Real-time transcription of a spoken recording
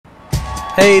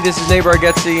Hey, this is Nate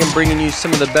Bargatze. I'm bringing you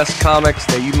some of the best comics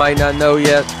that you might not know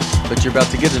yet, but you're about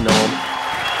to get to know them.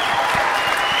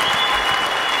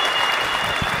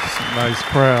 Nice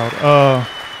crowd.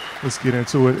 Let's get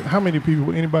into it. How many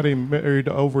people, anybody married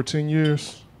over 10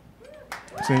 years?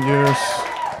 10 years?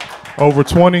 Over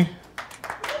 20?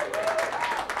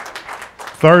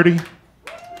 30?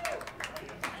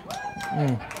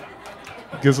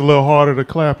 Gets a little harder to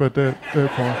clap at that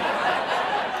point.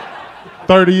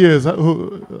 30 years.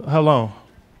 How long?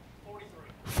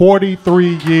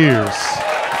 43 years.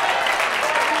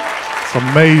 It's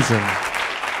amazing.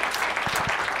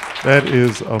 That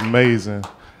is amazing.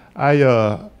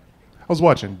 I was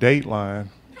watching Dateland.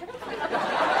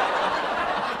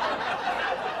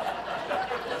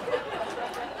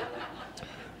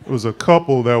 It was a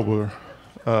couple that were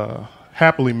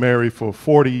happily married for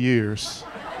 40 years.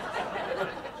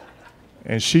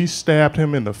 And she stabbed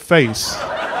him in the face.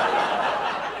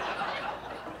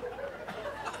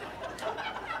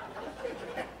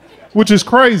 Which is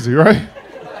crazy, right?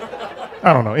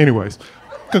 I don't know. Anyways,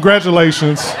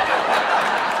 congratulations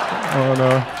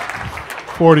on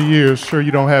 40 years. Sure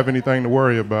you don't have anything to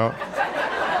worry about.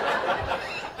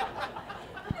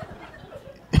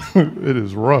 It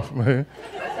is rough, man.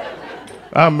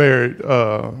 I'm married.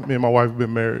 Me and my wife have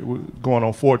been married going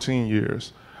on 14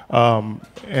 years. Thank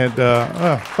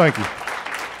you.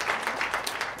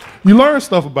 You learn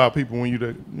stuff about people when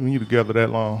you together that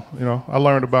long. You know, I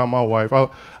learned about my wife. I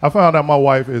found out my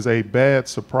wife is a bad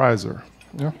surpriser.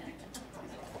 Yeah.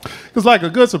 Because like a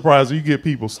good surpriser, you get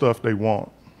people stuff they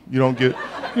want. You don't get,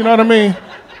 you know what I mean?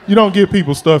 You don't get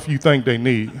people stuff you think they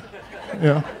need.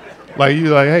 Yeah. Like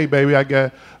you're like, hey baby, I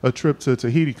got a trip to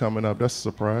Tahiti coming up. That's a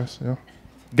surprise. Yeah.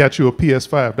 Got you a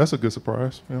PS5. That's a good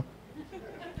surprise. Yeah.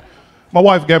 My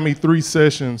wife got me 3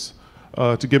 sessions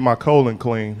to get my colon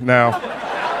clean. Now.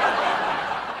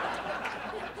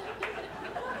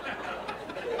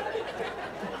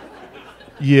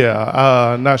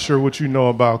 Yeah, not sure what you know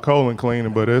about colon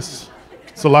cleaning, but it's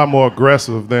a lot more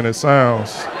aggressive than it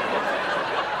sounds.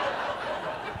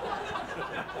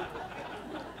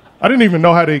 I didn't even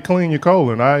know how they clean your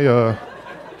colon. I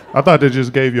thought they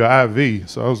just gave you an IV,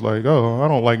 so I was like, oh, I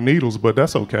don't like needles, but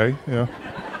that's okay. Yeah.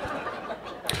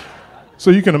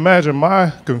 So you can imagine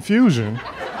my confusion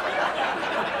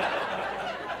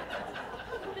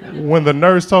when the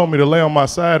nurse told me to lay on my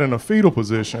side in a fetal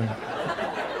position.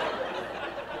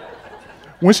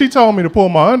 When she told me to pull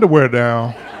my underwear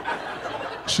down,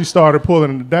 she started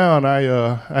pulling it down. I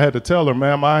had to tell her,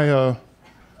 ma'am, I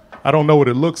don't know what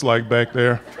it looks like back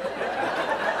there.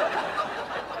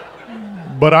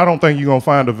 But I don't think you're gonna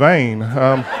find a vein.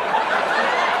 I'm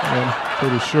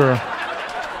pretty sure.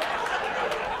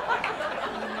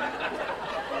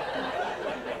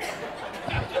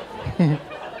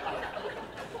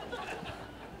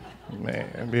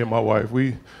 Man, me and my wife,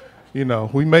 we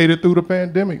made it through the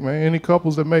pandemic, man. Any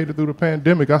couples that made it through the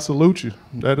pandemic, I salute you.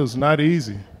 That is not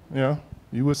easy, you know?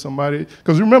 You with somebody,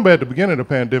 because remember at the beginning of the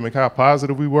pandemic how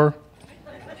positive we were?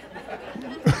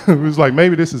 It was like,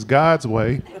 maybe this is God's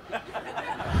way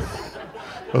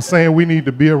of saying we need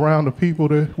to be around the people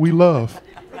that we love.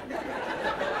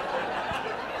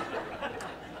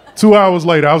 2 hours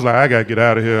later, I was like, I gotta get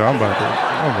out of here. I'm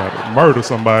about to murder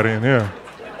somebody in here.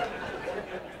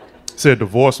 Said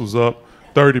divorce was up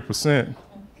 30%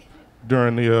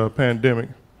 during the pandemic.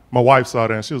 My wife saw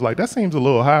that and she was like, that seems a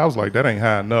little high. I was like, that ain't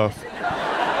high enough.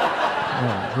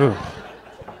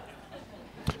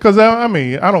 Because, I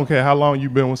mean, I don't care how long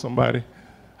you've been with somebody,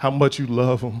 how much you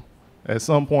love them. At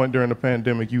some point during the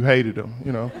pandemic, you hated them,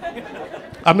 you know.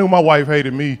 I knew my wife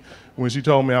hated me when she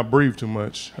told me I breathed too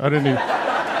much. I didn't even,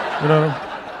 you know.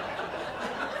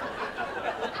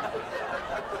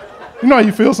 You know how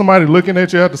you feel somebody looking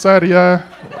at you out the side of your eye?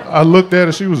 I looked at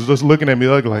her, she was just looking at me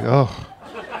like, oh.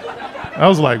 I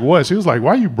was like, what? She was like,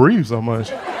 why you breathe so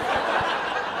much? I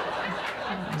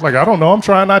was like, I don't know, I'm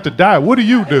trying not to die. What do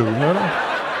you do? You know?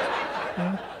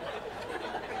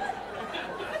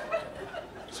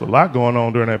 There's a lot going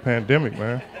on during that pandemic,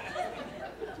 man.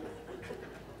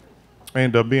 I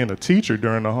ended up being a teacher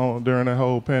during that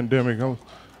whole pandemic. I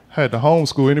had to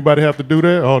homeschool. Anybody have to do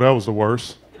that? Oh, that was the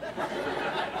worst.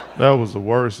 That was the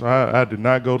worst. I did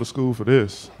not go to school for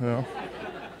this. You know?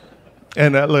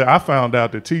 And look, I found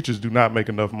out that teachers do not make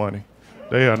enough money.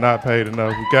 They are not paid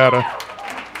enough. We gotta,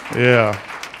 yeah.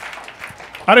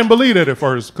 I didn't believe that at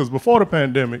first, because before the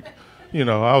pandemic, you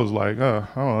know, I was like, I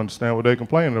don't understand what they're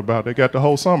complaining about. They got the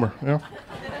whole summer, you know?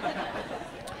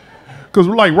 Because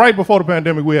like right before the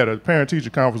pandemic, we had a parent-teacher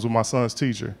conference with my son's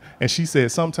teacher, and she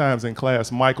said sometimes in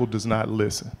class, Michael does not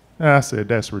listen. And I said,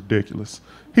 that's ridiculous.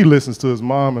 He listens to his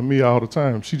mom and me all the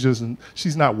time.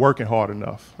 She's not working hard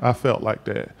enough. I felt like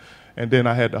that. And then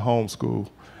I had to homeschool.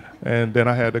 And then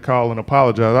I had to call and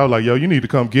apologize. I was like, yo, you need to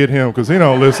come get him because he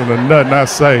don't listen to nothing I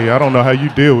say. I don't know how you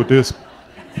deal with this.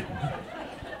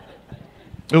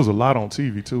 It was a lot on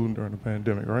TV too during the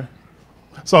pandemic, right?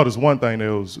 I saw this one thing that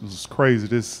was crazy.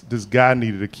 This guy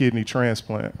needed a kidney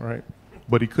transplant, right?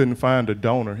 But he couldn't find a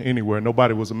donor anywhere.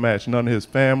 Nobody was a match. None of his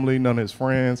family, none of his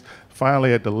friends.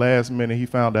 Finally, at the last minute, he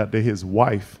found out that his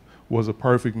wife was a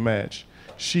perfect match.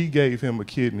 She gave him a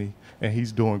kidney, and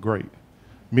he's doing great.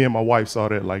 Me and my wife saw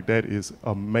that like, that is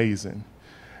amazing.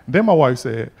 Then my wife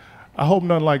said, I hope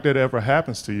nothing like that ever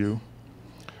happens to you.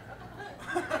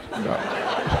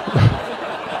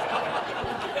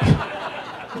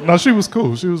 No, she was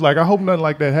cool. She was like, I hope nothing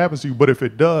like that happens to you, but if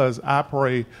it does, I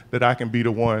pray that I can be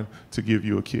the one to give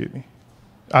you a kidney.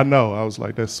 I know, I was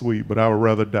like, that's sweet, but I would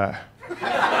rather die.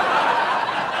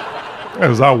 That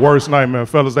was our worst nightmare,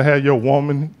 fellas, to have your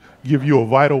woman give you a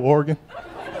vital organ.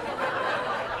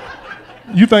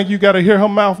 You think you gotta hear her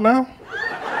mouth now?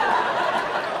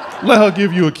 Let her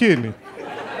give you a kidney.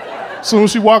 Soon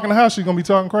as she walk in the house, she's gonna be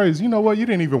talking crazy. You know what, you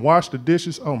didn't even wash the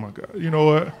dishes. Oh my God, you know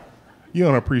what? You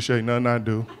don't appreciate nothing I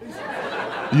do.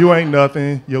 You ain't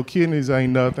nothing, your kidneys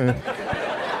ain't nothing.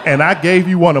 And I gave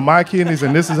you one of my kidneys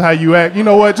and this is how you act. You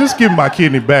know what, just give me my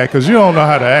kidney back because you don't know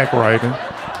how to act right.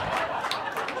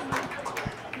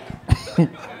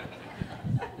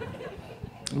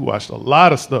 We watched a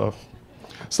lot of stuff.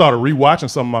 Started rewatching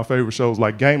some of my favorite shows,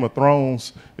 like Game of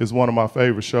Thrones is one of my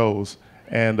favorite shows.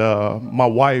 And my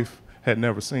wife had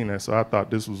never seen that, so I thought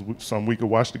this was something we could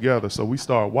watch together. So we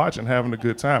started watching, having a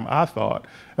good time, I thought,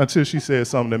 until she said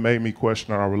something that made me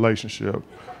question our relationship.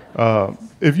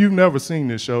 If you've never seen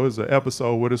this show, it's an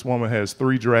episode where this woman has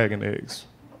 3 dragon eggs.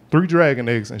 3 dragon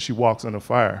eggs, and she walks in a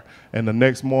fire. And the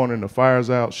next morning, the fire's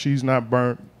out, she's not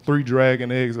burnt, 3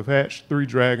 dragon eggs have hatched, 3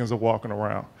 dragons are walking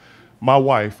around. My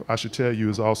wife, I should tell you,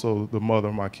 is also the mother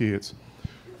of my kids.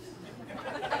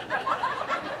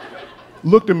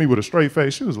 Looked at me with a straight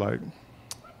face. She was like,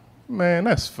 man,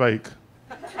 that's fake.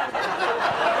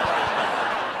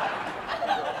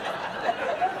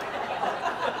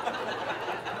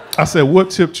 I said,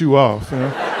 what tipped you off? You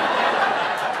know?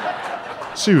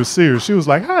 She was serious. She was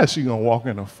like, how is she gonna walk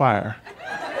in a fire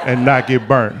and not get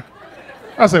burnt?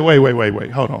 I said, wait,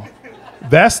 hold on.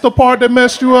 That's the part that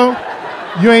messed you up?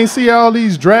 You ain't see all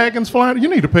these dragons flying? You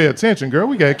need to pay attention, girl.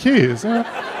 We got kids. Huh?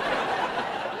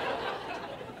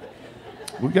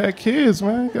 We got kids,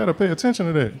 man. You gotta pay attention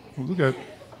to that. We got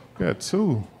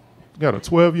 2. We got a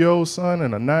 12-year-old son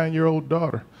and a 9-year-old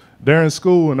daughter. They're in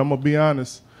school, and I'm gonna be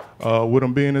honest, with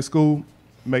them being in school,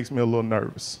 makes me a little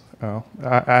nervous.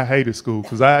 I hated school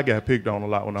because I got picked on a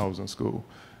lot when I was in school.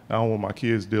 I don't want my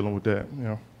kids dealing with that. You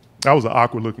know, I was an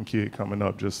awkward-looking kid coming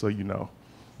up, just so you know.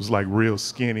 It was like real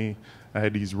skinny. I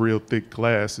had these real thick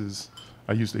glasses.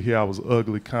 I used to hear I was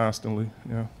ugly constantly.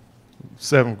 You know.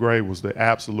 7th grade was the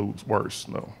absolute worst.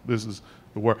 No, this is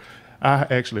the worst. I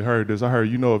actually heard this. I heard,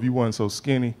 you know, if you wasn't so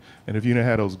skinny and if you didn't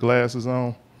have those glasses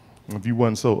on, if you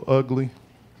wasn't so ugly,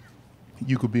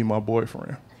 you could be my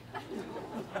boyfriend.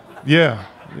 Yeah,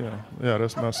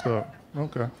 that's messed up.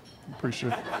 Okay,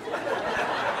 appreciate it.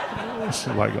 It's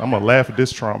like, I'm gonna laugh at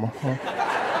this trauma. Huh?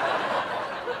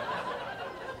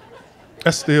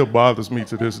 That still bothers me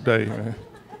to this day, man.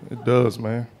 It does,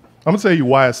 man. I'm gonna tell you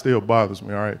why it still bothers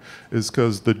me, all right? It's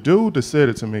because the dude that said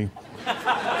it to me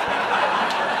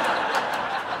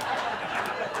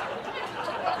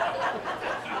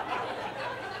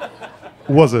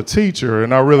was a teacher,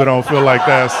 and I really don't feel like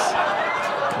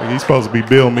he's supposed to be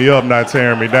building me up, not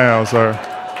tearing me down, sir.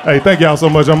 Hey, thank y'all so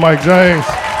much. I'm Mike James.